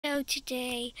So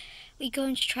today we're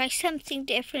going to try something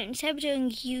different. Instead of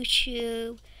doing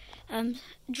YouTube,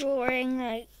 drawing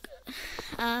like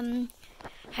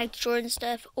how to draw and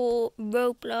stuff, or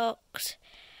Roblox,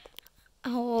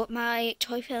 or my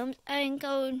toy films, I'm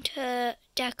going to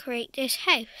decorate this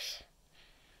house.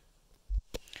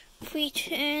 If we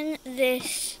turn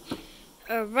this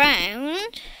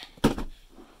around,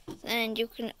 then you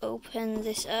can open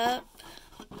this up.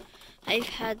 I've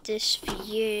had this for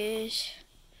years.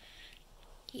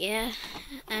 Yeah,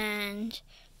 and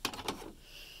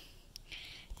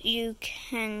you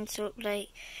can sort of like,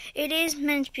 it is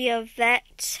meant to be a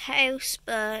vet's house,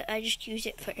 but I just use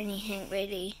it for anything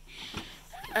really.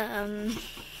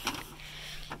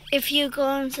 If you go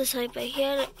on the side by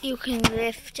here, you can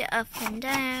lift it up and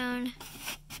down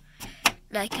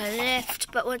like a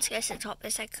lift, but once it gets to the top,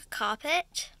 it's like a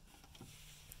carpet.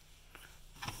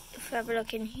 If we have a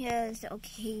look in here, there's little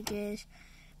cages,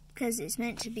 because it's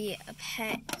meant to be a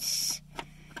pet's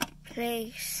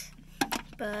place,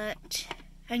 but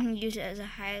I can use it as a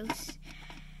house.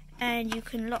 And you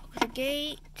can lock the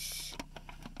gates,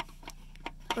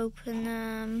 open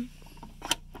them,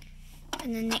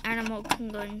 and then the animal can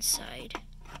go inside.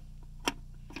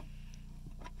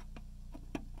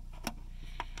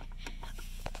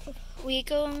 We're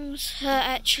going to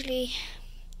actually,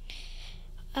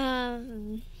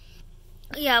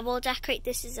 we'll decorate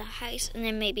this as a house, and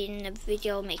then maybe in a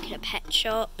video make it a pet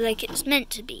shop like it's meant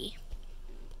to be.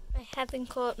 I haven't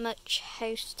got much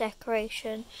house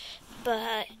decoration,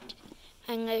 but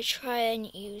I'm going to try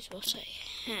and use what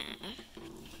I have.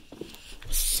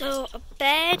 So a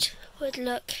bed would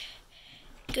look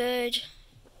good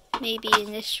maybe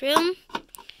in this room.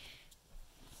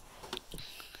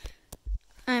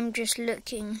 I'm just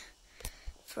looking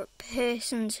for a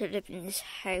person to live in this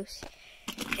house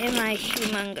in my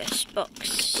humongous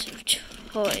box of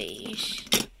toys.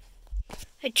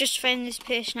 I just found this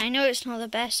person. I know it's not the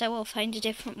best. I will find a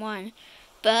different one,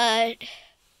 but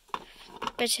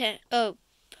let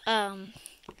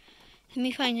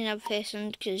me find another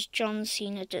person, because John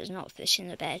Cena does not fit in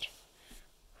the bed.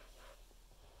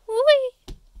 Whee!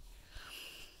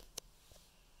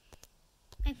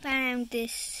 I found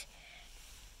this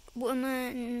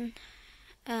woman.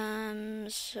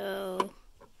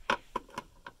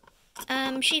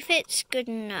 She fits good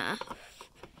enough.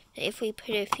 If we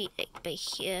put her feet like by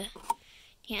here,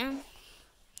 yeah,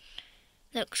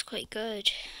 looks quite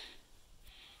good.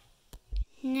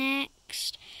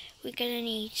 Next, we're gonna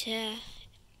need to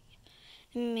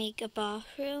make a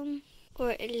bathroom,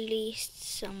 or at least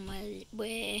somewhere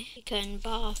where we can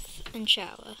bath and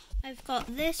shower. I've got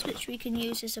this, which we can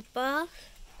use as a bath.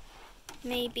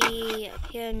 Maybe up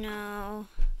here now.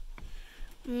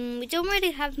 We don't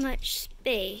really have much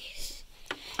space,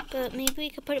 but maybe we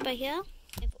could put it by here.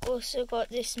 I've also got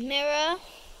this mirror,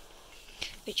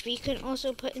 which we can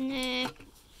also put in there.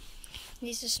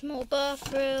 There's a small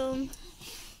bathroom.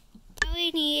 Now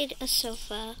we need a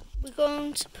sofa. We're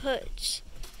going to put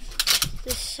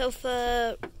the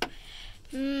sofa,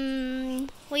 we'll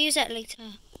use that later.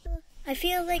 I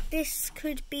feel like this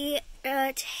could be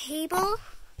a table,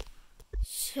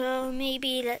 so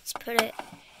maybe let's put it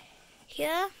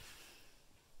here,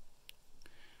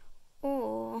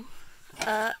 or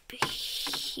up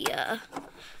here.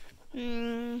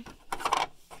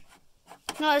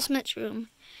 Not as much room,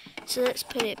 so let's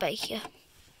put it by here.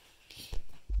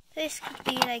 This could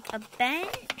be like a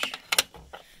bench,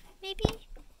 maybe.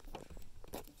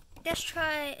 Let's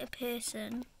try a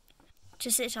person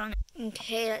to sit on it.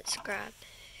 Okay, let's grab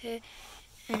her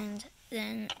and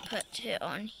then put her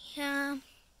on here.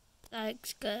 That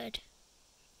looks good.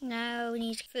 Now we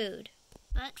need food.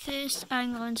 But first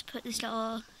I'm going to put this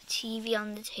little TV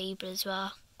on the table as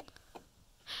well.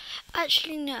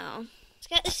 Actually no, let's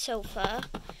get the sofa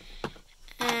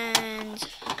and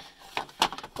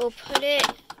we'll put it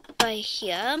by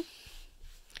here.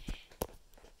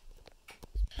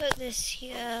 Put this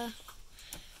here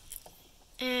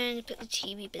and put the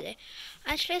TV by there.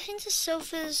 Actually, I think the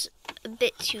sofa's a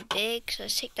bit too big, so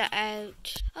let's take that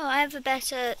out. Oh, I have a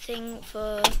better thing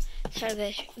for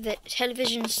the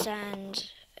television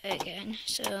stand again,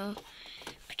 so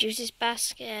could use this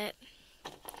basket.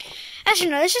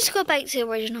 Actually no, let's just go back to the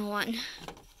original one,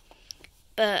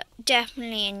 but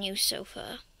definitely a new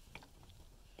sofa.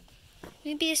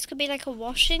 Maybe this could be like a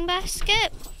washing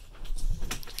basket.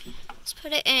 Let's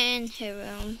put it in her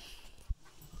room.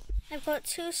 I've got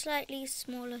two slightly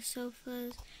smaller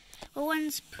sofas. Well,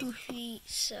 one's poofy,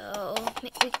 so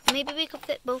maybe we could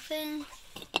fit both in.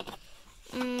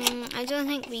 I don't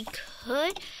think we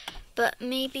could, but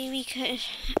maybe we could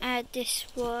add this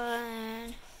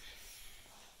one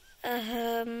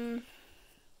Oh,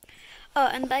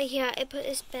 and by here I put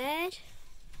this bed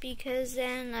because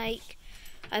then, like,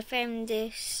 I found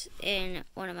this in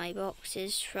one of my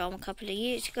boxes from a couple of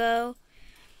years ago.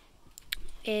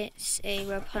 It's a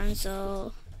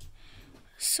Rapunzel,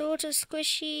 sort of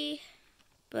squishy,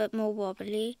 but more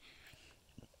wobbly.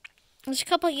 It's a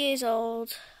couple of years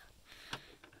old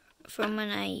from when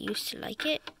I used to like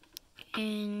it.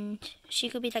 And she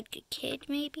could be like a kid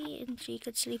maybe, and she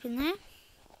could sleep in there.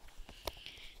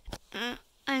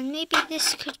 And maybe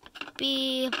this could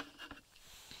be...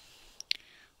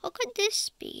 What could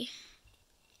this be?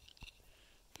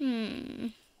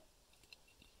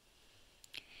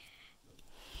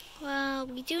 Well,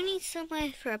 we do need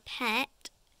somewhere for a pet.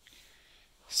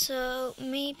 So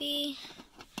maybe...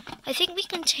 I think we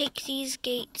can take these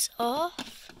gates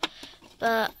off,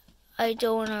 but I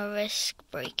don't want to risk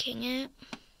breaking it.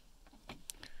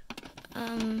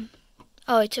 Oh,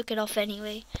 I took it off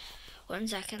anyway. 1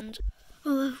 second.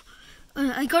 Oh,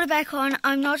 I got it back on.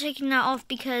 I'm not taking that off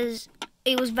because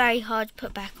it was very hard to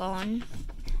put back on.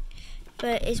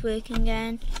 But it's working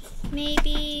again.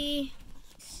 Maybe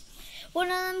one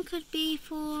of them could be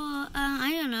for,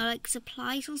 I don't know, like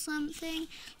supplies or something.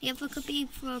 The other could be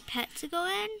for a pet to go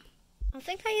in. I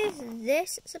think I use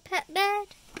this as a pet bed,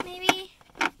 maybe.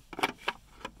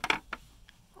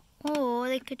 Or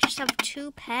they could just have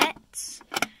 2 pets.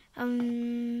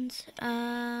 And,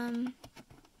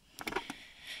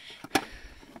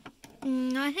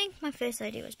 no, I think my first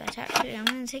idea was better actually. I'm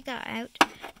going to take that out.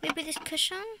 Maybe this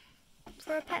cushion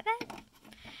for a pet bed.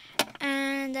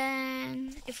 And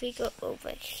then if we go over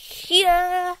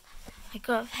here, I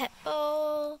got a pet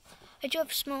bowl. I do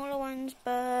have smaller ones,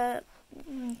 but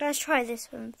let's try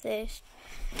this one first.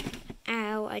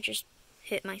 Ow, I just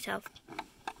hit myself.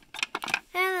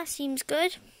 Yeah, that seems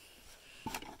good.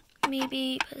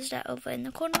 Maybe put that over in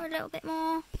the corner a little bit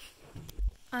more.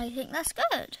 I think that's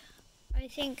good. I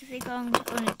think they're going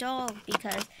to own a dog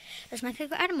because that's my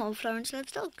favourite animal, Florence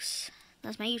Loves Dogs.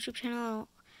 That's my YouTube channel.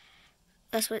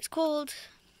 That's what it's called.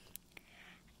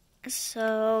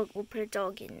 So we'll put a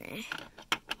dog in there.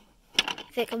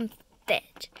 If it can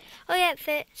fit. Oh yeah, it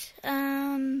fits.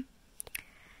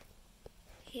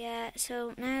 Yeah,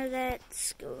 so now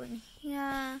let's go in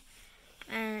here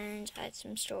and add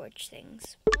some storage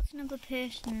things. What's another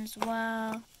person as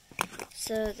well?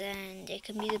 So then they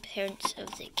can be the parents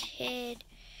of the kid.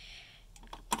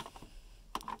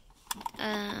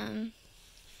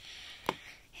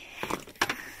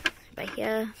 Right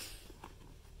here.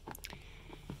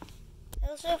 I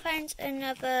also found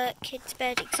another kid's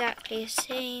bed exactly the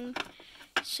same,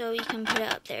 so you can put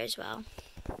it up there as well.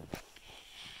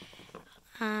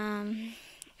 And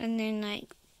then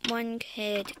like one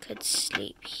kid could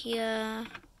sleep here.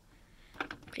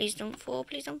 Please don't fall,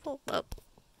 please don't fall. Oh.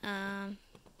 I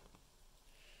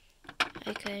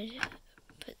could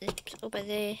put this over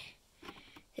there.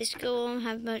 This girl won't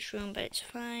have much room, but it's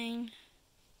fine.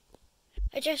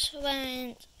 I just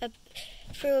went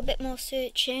through a bit more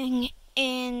searching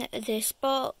in this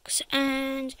box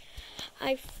and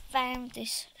I found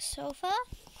this sofa.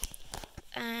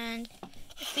 And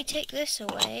if we take this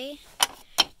away,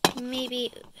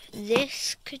 maybe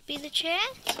this could be the chair.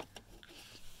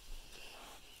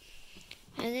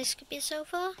 And this could be a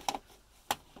sofa.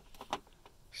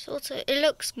 Sort of, it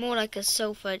looks more like a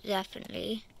sofa,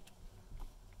 definitely.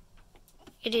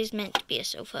 It is meant to be a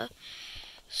sofa.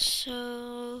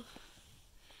 So,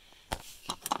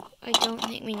 I don't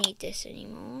think we need this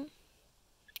anymore.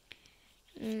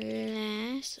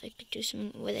 Unless I could do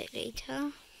something with it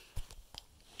later.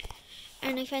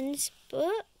 And I found this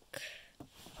book.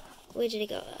 Where did it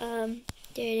go? There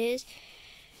it is.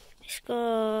 It's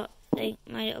got like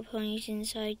My Little Ponies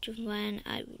inside when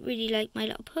I really like My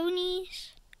Little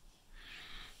Ponies.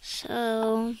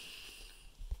 So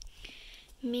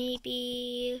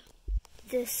maybe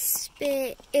this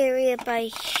bit area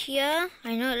by here.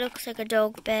 I know it looks like a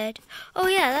dog bed. Oh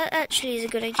yeah, that actually is a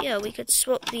good idea. We could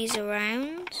swap these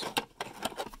around.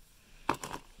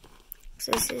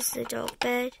 So this is the dog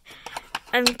bed.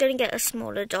 I'm going to get a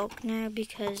smaller dog now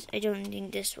because I don't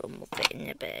think this one will fit in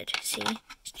the bed. See,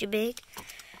 it's too big.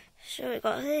 So we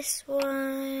got this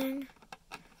one,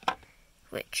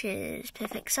 which is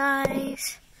perfect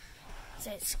size.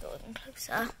 So it's going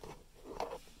closer.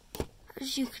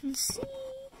 As you can see,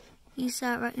 he's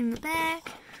sat right in the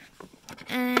back.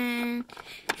 And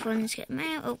if you want to get him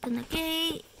out, open the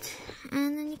gate.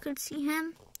 And then you can see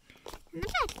him in the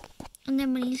bed. And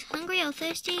then when he's hungry or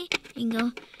thirsty, you can go,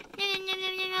 nom, nom,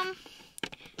 nom, nom, nom.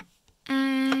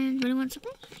 And when he wants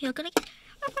something, he'll go like,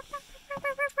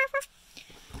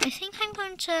 I think I'm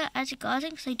going to add a garden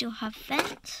because I do have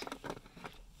vents.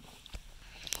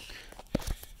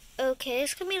 Okay,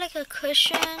 it's gonna be like a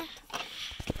cushion,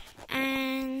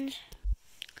 and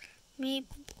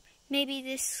maybe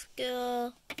this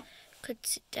girl could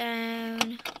sit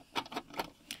down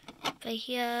by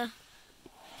here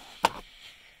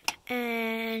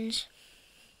and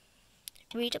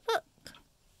read a book.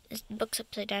 The book's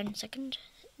upside down in a second.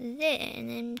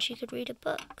 Then she could read a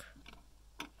book.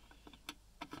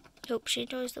 Hope she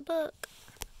enjoys the book.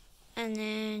 And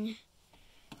then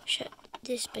shut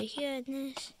this by here and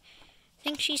this. I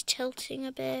think she's tilting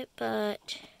a bit,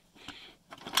 but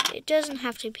it doesn't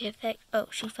have to be perfect. Oh,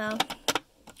 she fell.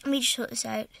 Let me just sort this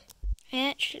out. I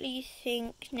actually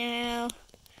think now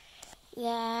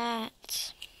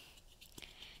that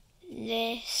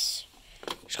this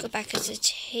should go back as a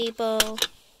table,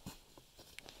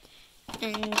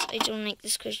 and I don't like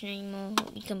this cushion anymore.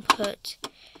 We can put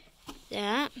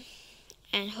that,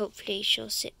 and hopefully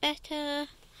she'll sit better.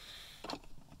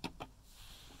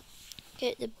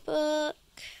 Get the book,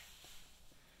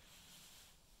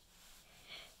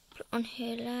 put it on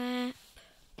her lap.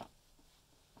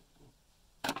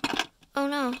 Oh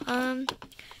no,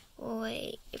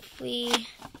 wait,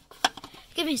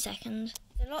 give me a second.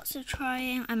 After lots of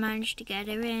trying, I managed to get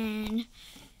her in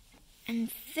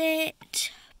and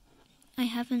fit. I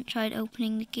haven't tried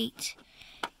opening the gate,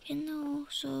 you know,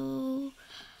 so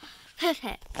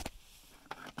perfect.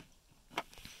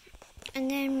 And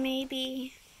then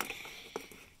maybe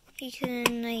you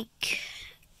can like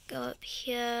go up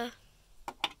here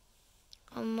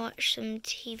and watch some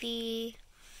TV,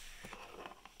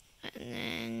 and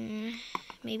then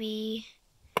maybe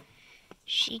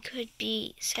she could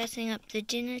be setting up the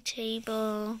dinner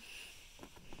table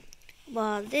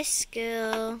while this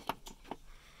girl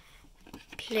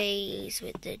plays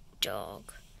with the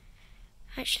dog.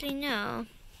 Actually, no.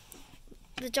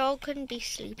 The dog couldn't be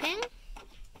sleeping.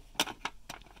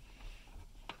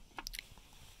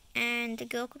 And the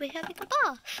girl could be having a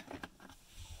bath.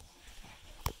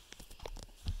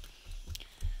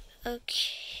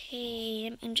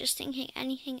 Okay, I'm just thinking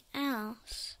anything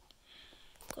else.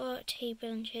 Got a table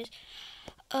and chairs.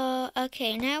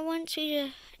 Okay, now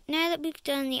that we've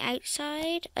done the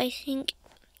outside, I think,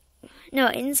 no,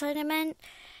 inside I meant,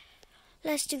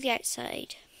 let's do the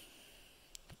outside.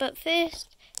 But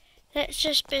first, let's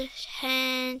just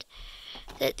pretend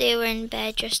that they were in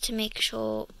bed just to make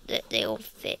sure that they all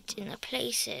fit in the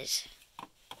places.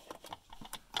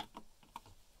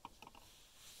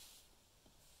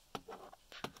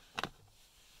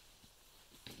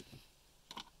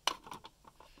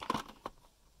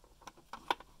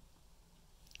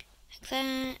 Like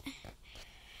that.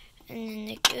 And then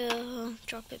the girl,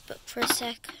 drop it back for a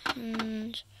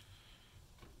second.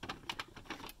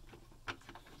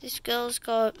 This girl's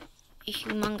got a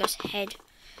humongous head.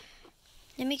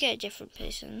 Let me get a different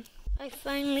person. I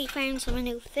finally found someone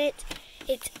who fit.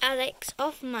 It's Alex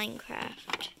off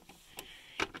Minecraft.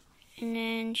 And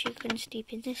then she can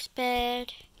sleep in this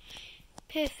bed.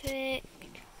 Perfect.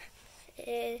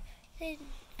 And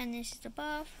this is the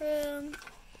bathroom.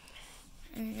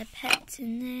 And the pet's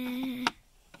in there.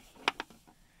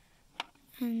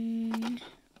 And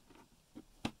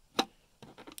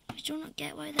I do not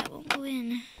get why that won't go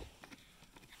in.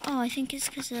 Oh, I think it's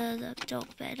because of the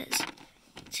dog bed. Let's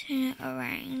turn it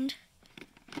around.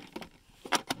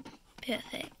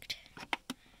 Perfect.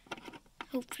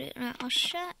 Hopefully that will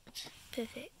shut.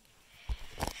 Perfect.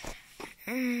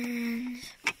 And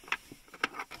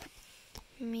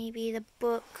maybe the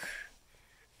book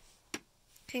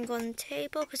can go on the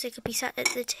table because it could be sat at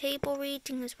the table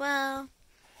reading as well.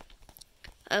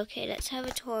 Okay, let's have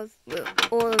a tour of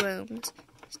all the rooms.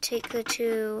 Let's take the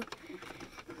two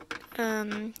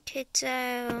kids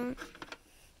out.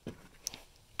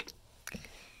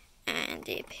 And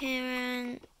the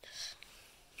parents.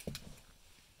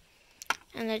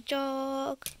 And the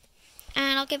dog.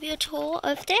 And I'll give you a tour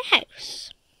of their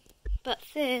house. But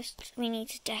first, we need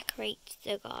to decorate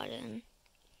the garden.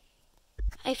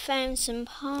 I found some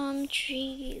palm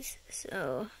trees,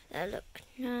 so that look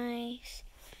nice.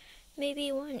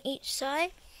 Maybe one each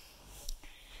side.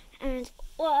 And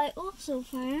what I also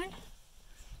found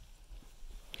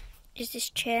is this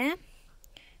chair,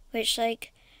 which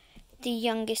like the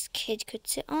youngest kid could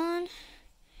sit on.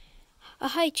 A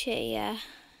high chair, yeah.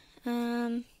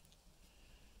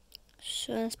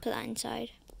 So let's put that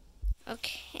inside.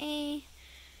 Okay,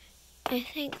 I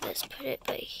think let's put it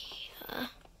by here.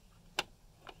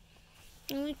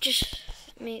 Let me just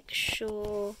make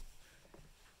sure.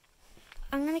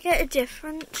 I'm gonna get a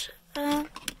different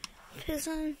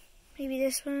prison, maybe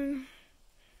this one,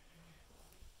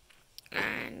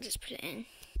 and just put it in.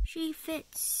 She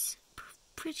fits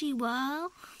pretty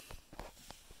well.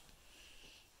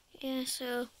 Yeah,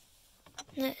 so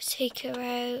let's take her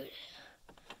out.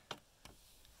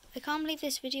 I can't believe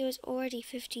this video is already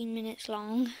 15 minutes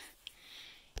long.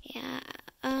 Yeah,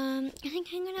 I think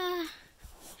I'm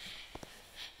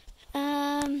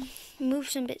gonna move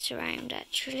some bits around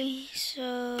actually.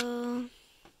 So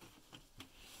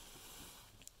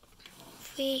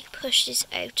if we push this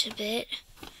out a bit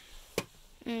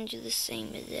and do the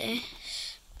same with this.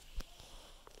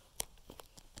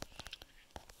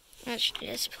 Actually,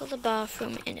 let's pull the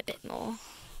bathroom in a bit more.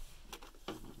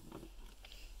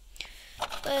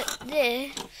 But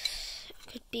this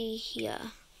could be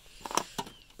here.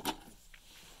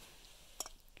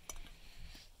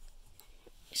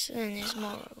 So then there's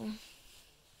more room.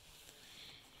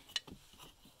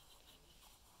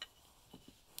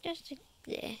 Just like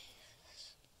this.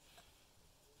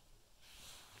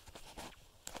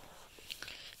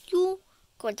 You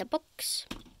got the box.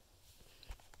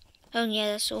 Oh yeah,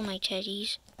 that's all my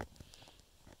teddies.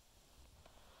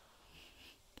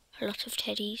 A lot of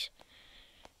teddies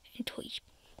and toys.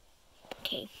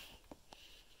 Okay.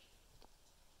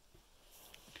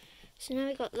 So now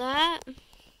we got that.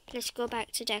 Let's go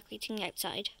back to decorating the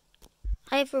outside.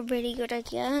 I have a really good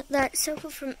idea. That sofa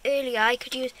from earlier I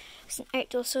could use as an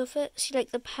outdoor sofa. See,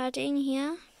 like the padding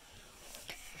here.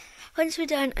 Once we're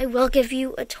done, I will give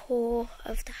you a tour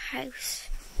of the house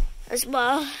as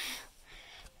well.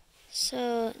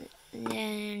 So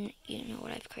then you know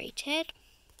what I've created.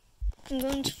 I'm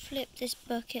going to flip this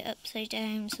bucket upside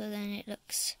down so then it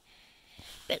looks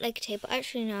a bit like a table.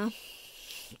 Actually no,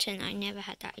 I never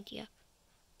had that idea.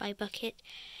 By bucket.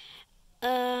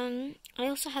 I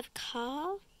also have a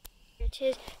car. It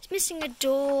is. It's missing a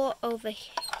door over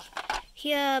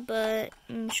here, but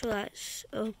I'm sure that's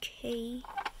okay.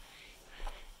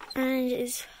 And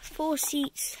it's 4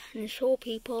 seats and there's 4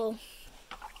 people.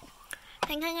 I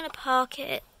think I'm gonna park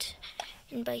it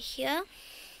in by here.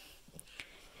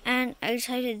 And I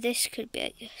decided this could be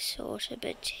a sort of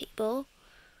a table.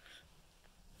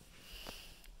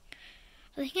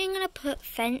 I think I'm gonna put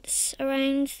fence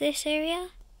around this area.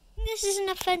 This isn't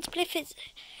a fence, but if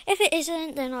it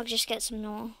isn't, then I'll just get some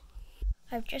more.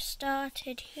 I've just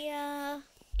started here.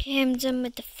 Okay, I'm done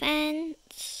with the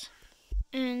fence.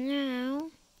 And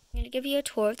now I'm gonna give you a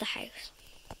tour of the house.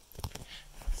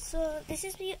 So this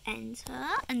is where you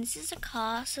enter, and this is a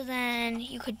car. So then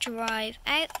you could drive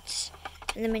out,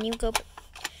 and then when you go,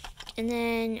 and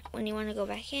then when you want to go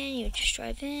back in, you just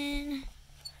drive in,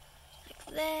 like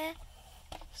there.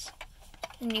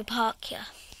 Then you park here.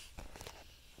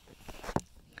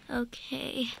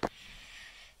 Okay.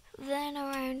 Then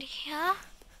around here,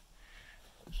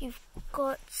 you've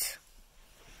got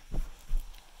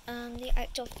the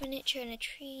outdoor furniture and a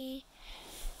tree,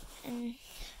 and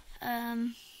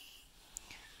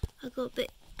I'll go a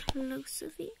bit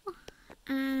closer for you,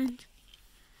 and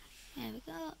there we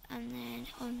go. And then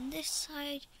on this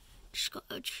side, just got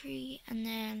a tree, and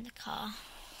then the car.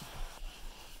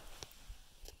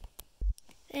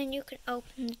 Then you can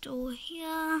open the door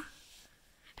here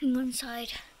and go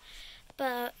inside.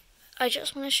 But I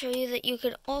just want to show you that you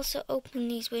can also open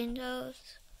these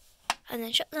windows and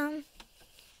then shut them.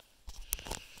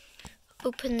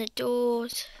 Open the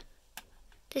doors.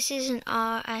 This is an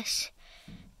RSPCA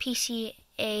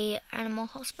animal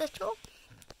hospital,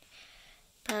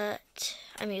 but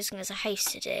I'm using it as a house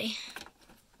today.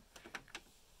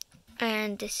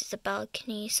 And this is a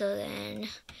balcony, so then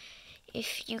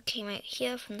if you came out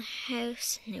here from the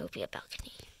house, then there would be a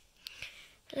balcony.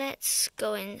 Let's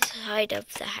go inside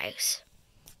of the house.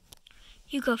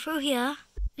 You go through here,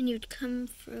 and you'd come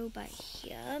through by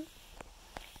here.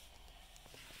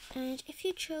 And if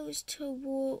you chose to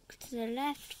walk to the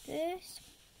left first,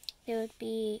 there would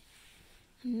be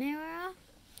a mirror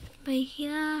by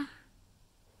here.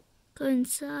 Go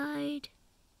inside.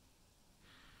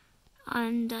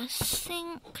 And the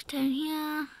sink down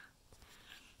here.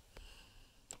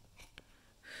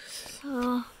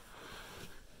 So,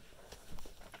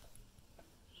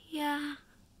 yeah.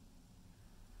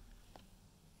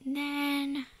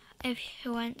 Then, if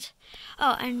you went,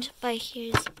 oh, and by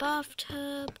here is the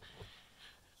bathtub.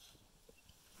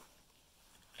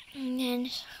 And then,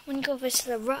 when you go over to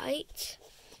the right,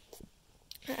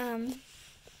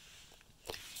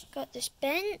 got this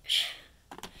bench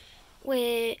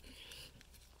where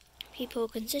people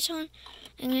can sit on.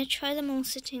 I'm going to try them all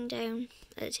sitting down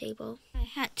at the table. I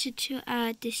had to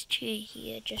add this chair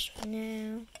here just for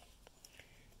now.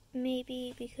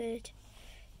 Maybe we could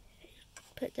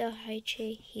put the high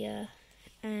chair here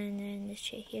and then this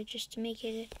chair here just to make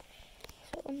it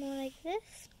sort of more like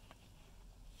this.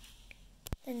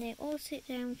 Then they all sit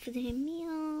down for their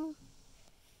meal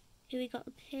Here we got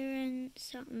the parents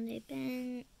sat on their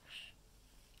bench.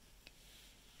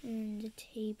 And the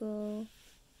table.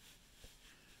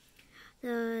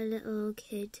 The little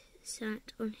kid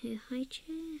sat on her high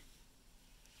chair,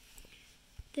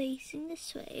 facing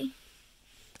this way.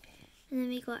 And then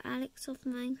we got Alex of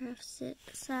Minecraft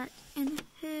sat in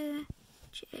her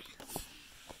chair.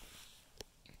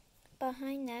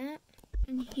 Behind that,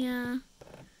 and here,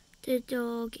 the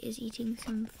dog is eating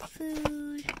some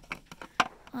food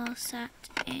while sat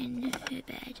in her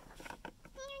bed.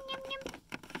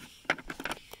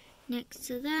 Next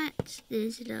to that,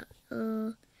 there's a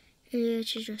little area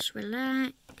to just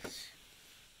relax.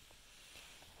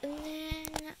 And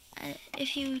then,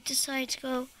 if you decide to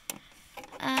go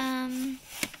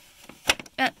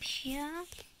up here,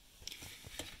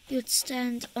 you'd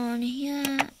stand on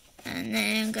here and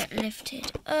then get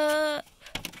lifted up.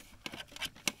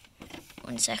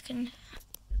 1 second,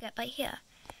 get by here.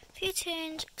 If you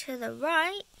turned to the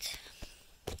right,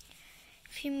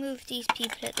 if you move these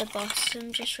people at the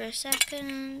bottom just for a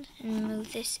second and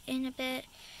move this in a bit,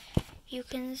 you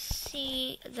can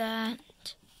see that,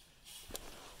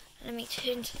 let me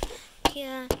turn to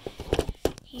here,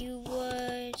 you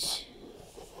would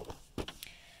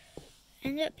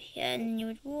end up here and then you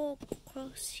would walk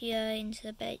across here into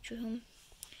the bedroom.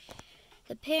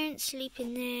 The parents sleep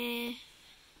in there,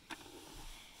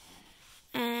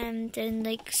 and then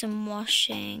like some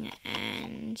washing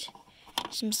and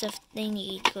some stuff they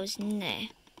need goes in there.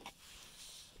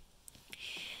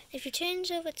 If you turn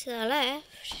over to the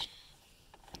left,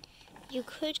 you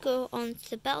could go onto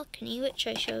the balcony, which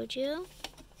I showed you,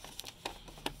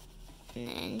 and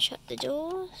then shut the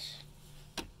doors.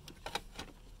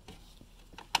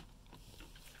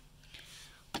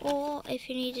 Or if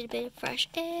you needed a bit of fresh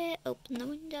air, open the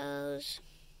windows.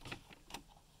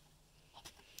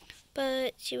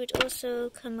 But you would also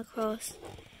come across a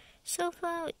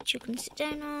sofa which you can sit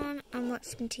down on and watch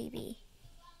some TV.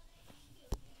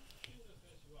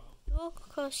 Walk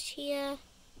across here,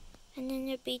 and then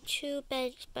there'd be 2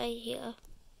 beds by here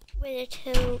where the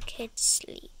 2 kids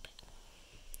sleep.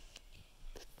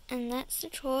 And that's the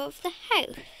tour of the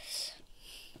house.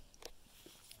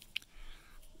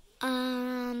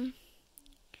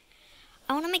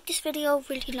 I want to make this video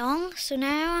really long, so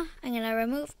now I'm going to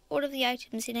remove all of the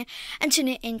items in it and turn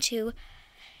it into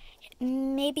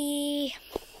maybe,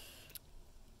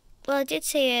 well, I did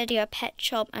say earlier a pet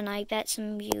shop, and I bet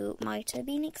some of you might have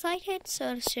been excited, so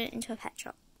let's turn it into a pet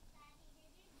shop.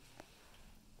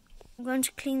 I'm going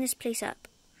to clean this place up.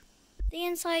 The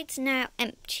inside's now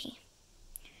empty.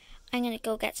 I'm going to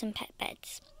go get some pet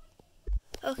beds.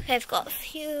 Okay, I've got a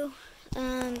few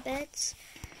beds.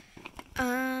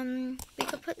 We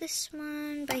could put this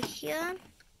one by here,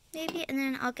 maybe, and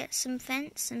then I'll get some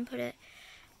fence and put it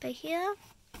by here.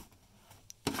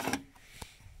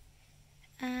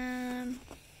 And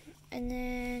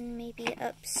then maybe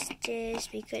upstairs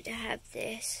we could have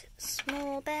this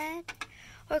small bed.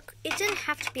 Or it doesn't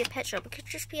have to be a pet shop, it could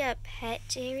just be a pet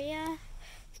area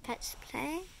for pets to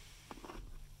play.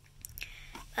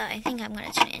 But I think I'm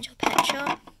going to turn it into a pet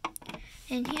shop.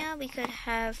 And here we could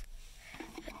have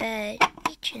a bed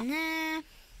each in there,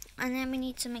 and then we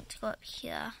need something to go up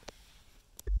here.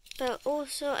 But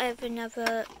also I have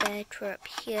another bed for up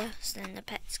here, so then the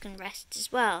pets can rest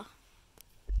as well.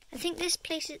 I think this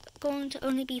place is going to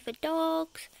only be for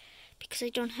dogs, because I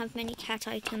don't have many cat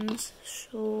items,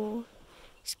 so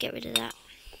let's get rid of that.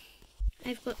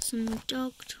 I've got some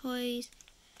dog toys,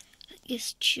 like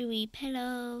this chewy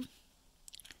pillow,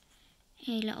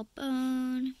 a little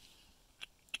bone,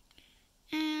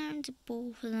 and a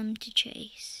ball for them to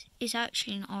chase. It's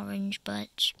actually an orange,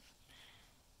 but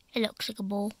it looks like a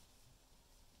ball.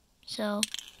 So,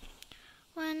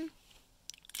 1,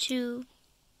 2,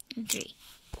 and 3.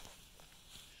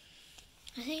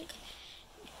 I think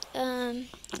I'm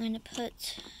going to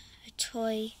put a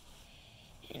toy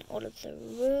in all of the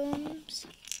rooms.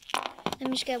 Let me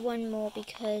just get one more,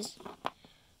 because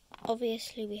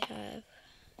obviously we have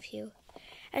a few.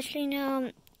 Actually,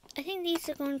 no, I think these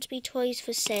are going to be toys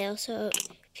for sale, so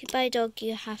if you buy a dog,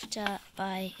 you have to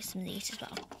buy some of these as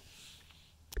well.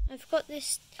 I've got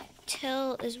this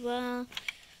till as well,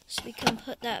 so we can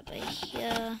put that by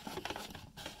here.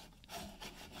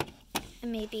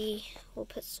 And maybe we'll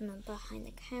put someone behind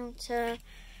the counter.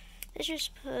 Let's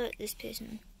just put this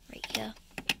person right here.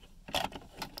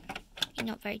 You're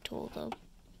not very tall though.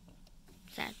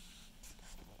 Sad.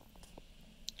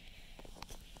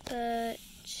 But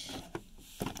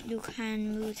you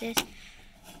can move this,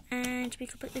 and we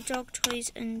could put the dog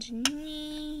toys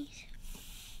underneath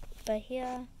by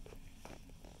here.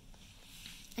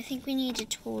 I think we need a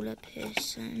taller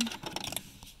person.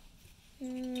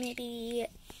 maybe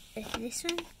this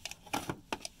one.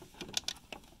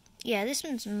 Yeah, this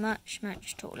one's much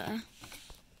taller.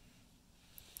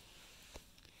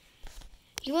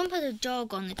 You won't put a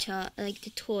dog on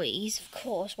the toys, of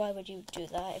course. Why would you do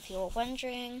that if you're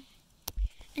wondering?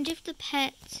 And if the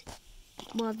pet,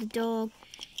 well, the dog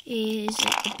is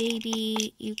like a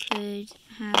baby, you could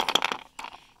have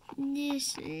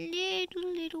this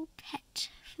little pet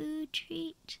food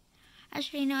treat.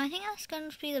 Actually, no, I think that's going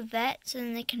to be the vets,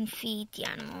 and they can feed the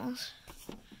animals.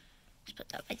 Let's put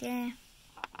that right there.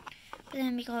 But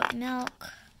then we got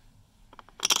milk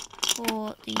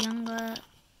for the younger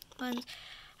ones.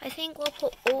 I think we'll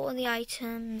put all the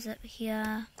items up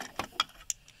here.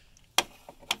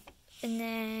 And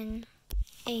then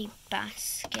a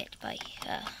basket by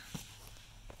here.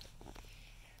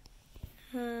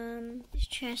 This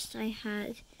chest I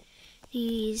had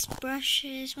these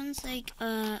brushes. One's like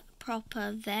a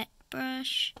proper vet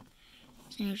brush.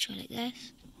 So neutral like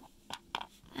this.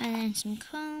 And then some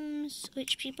combs,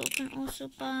 which people can also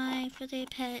buy for their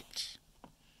pet.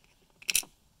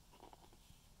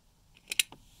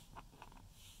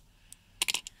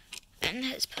 And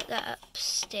let's put that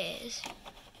upstairs.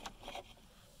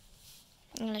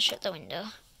 I'm going to shut the window.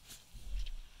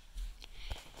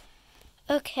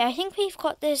 Okay, I think we've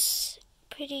got this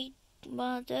pretty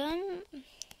well done.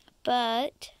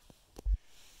 But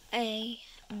a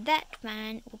vet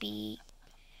van will be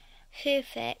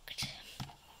perfect.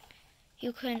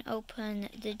 You can open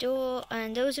the door,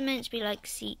 and those are meant to be like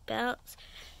seat belts,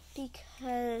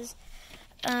 because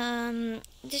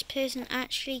this person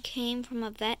actually came from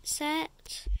a vet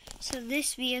set. So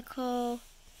this vehicle,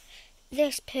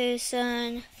 this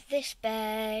person, this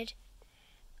bed,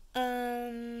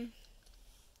 and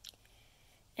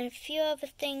a few other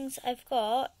things I've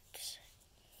got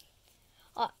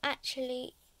are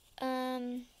actually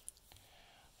from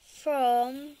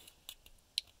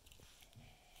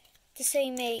the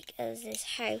same make as this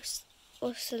house.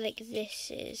 Also, like this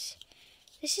is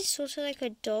sort of like a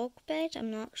dog bed.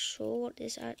 I'm not sure what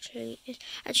this actually is.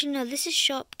 Actually, no, this is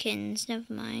Shopkins.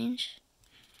 Never mind.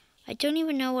 I don't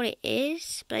even know what it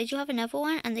is, but I do have another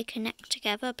one, and they connect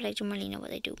together, but I don't really know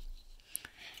what they do.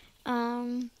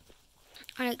 An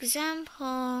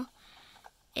example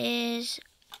is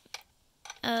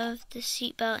of the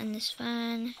seatbelt in this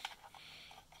van.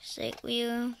 It's like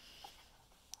wheel.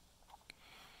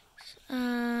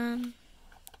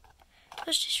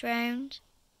 Push this round.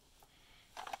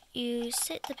 You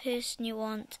sit the person you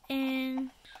want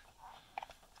in,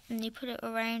 and you put it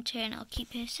around her, and it'll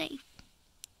keep her safe.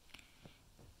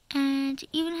 And it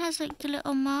even has like the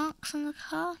little marks on the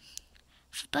car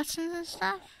for buttons and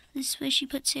stuff. This is where she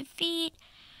puts her feet.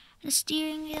 The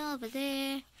steering wheel over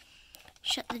there.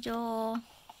 Shut the door.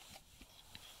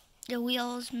 The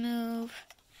wheels move.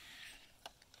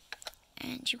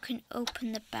 And you can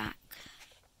open the back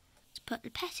to put the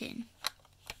pet in.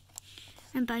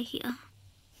 And by here.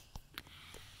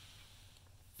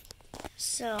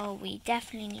 So we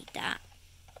definitely need that.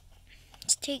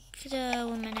 Let's take the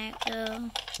woman out though.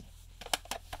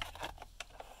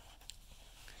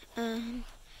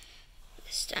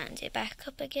 Stand it back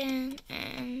up again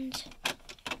and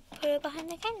put it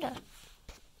behind the counter.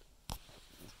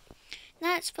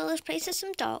 Now let's fill this place with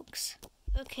some dogs.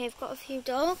 Okay, I've got a few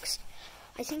dogs.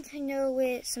 I think I know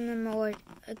where some of them are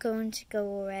going to go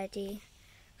already.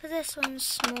 Because this one's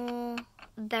small,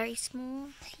 very small.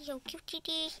 See how cute it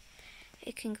is?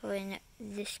 It can go in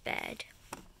this bed.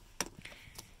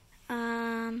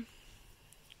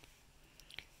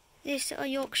 This little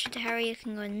Yorkshire Terrier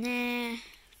can go in there.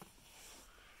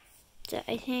 So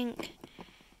I think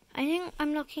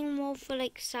I'm looking more for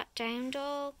like sat down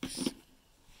dogs.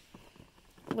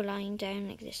 Or lying down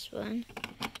like this one.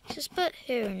 Just put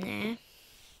her in there.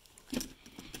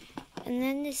 And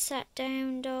then this sat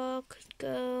down dog could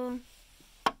go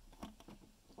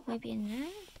maybe in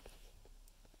there.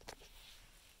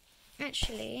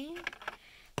 Actually,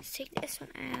 let's take this one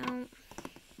out.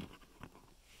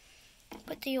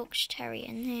 Put the Yorkshire Terrier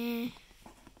in there.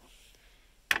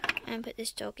 And put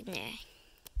this dog in there.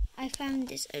 I found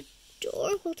this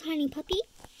adorable tiny puppy.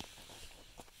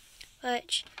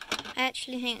 Which I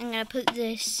actually think I'm going to put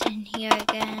this in here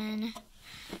again.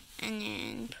 And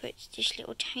then put this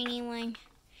little tiny one.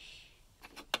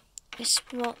 I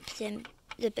swap the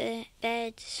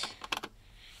beds.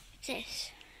 Like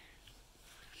this.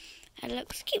 It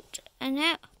looks cute. And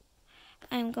now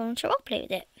I'm going to roleplay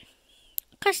with it.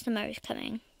 A customer is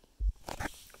coming.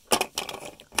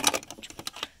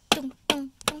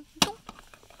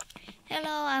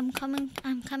 Hello, I'm coming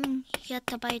here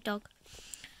to buy a dog.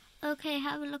 Okay,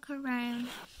 have a look around.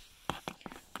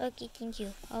 Okay, thank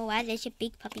you. Oh wow, there's a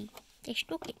big puppy. Let's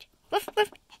stroke it. Ruff, ruff.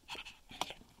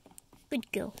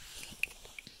 Good girl.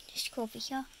 Let's go over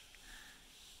here.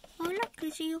 Oh look,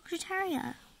 there's a Yorkshire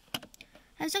Terrier.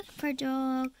 I was looking for a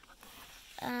dog.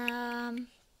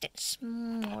 That's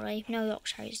small. I know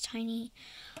Yorkshire Terrier is tiny.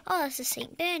 Oh, that's a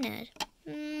Saint Bernard.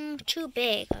 Too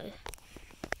big.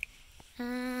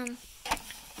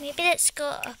 Maybe let's go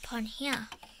up on here.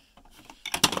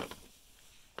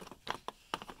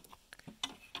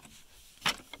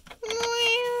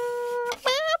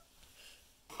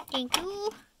 Thank you.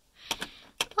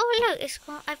 Oh look,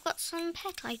 I've got some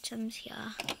pet items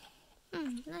here.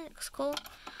 That looks cool.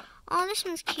 Oh, this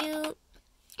one's cute.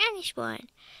 And this one.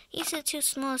 These are the two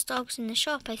smallest dogs in the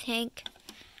shop, I think.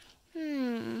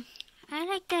 I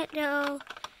like that little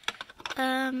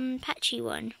patchy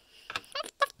one.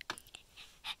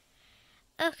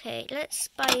 Okay, let's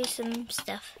buy you some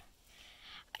stuff.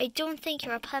 I don't think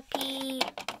you're a puppy,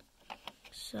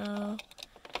 so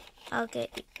I'll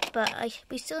get you. But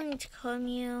we still need to comb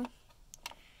you.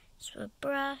 So a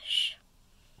brush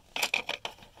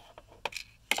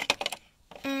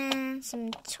and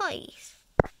some toys.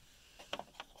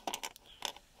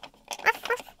 Ruff,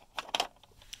 ruff.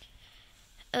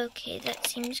 Okay, that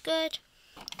seems good.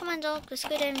 Come on, dog. Let's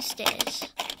go down the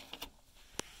stairs.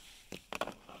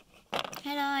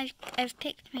 Hello, I've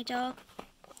picked my dog.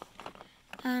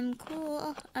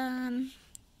 Cool.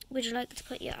 Would you like to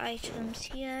put your items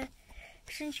here?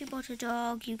 Since you bought a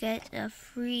dog, you get a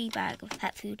free bag of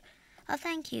pet food. Oh,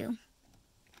 thank you.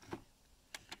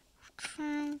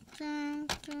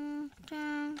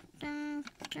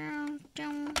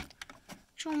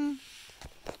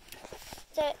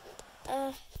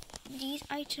 These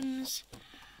items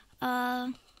are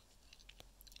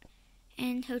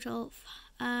in total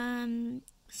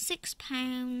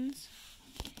 £6.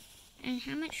 And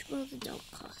how much will the dog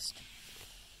cost?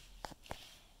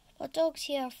 Well, dogs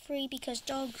here are free because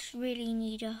dogs really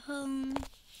need a home.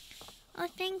 Oh,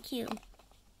 thank you.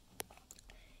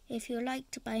 If you'd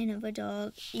like to buy another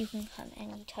dog, you can come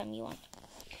anytime you want.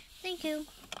 Thank you.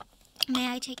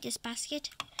 May I take this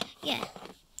basket? Yeah.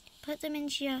 Load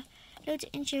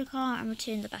it into your car and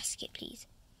return the basket, please.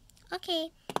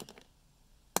 Okay.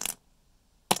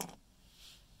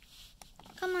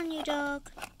 Come on, you dog.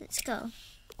 Let's go.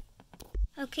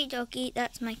 Okay, doggy,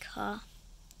 that's my car.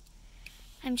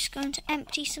 I'm just going to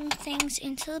empty some things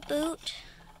into the boot.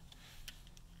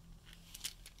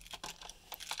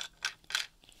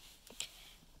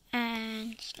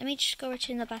 And let me just go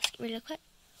return the basket really quick.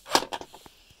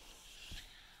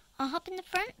 I'll hop in the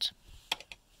front.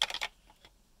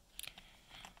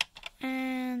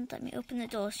 And let me open the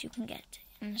door so you can get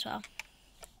in as well.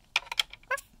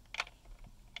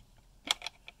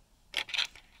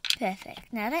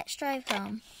 Perfect. Now let's drive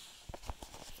home.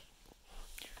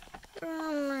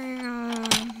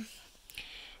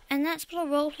 And that's what a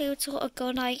roleplay would sort of go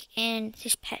like in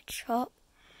this pet shop.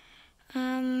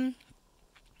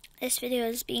 This video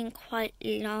has been quite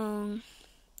long,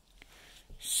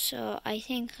 so I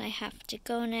think I have to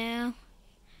go now.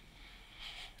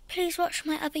 Please watch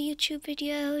my other YouTube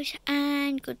videos,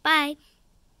 and goodbye.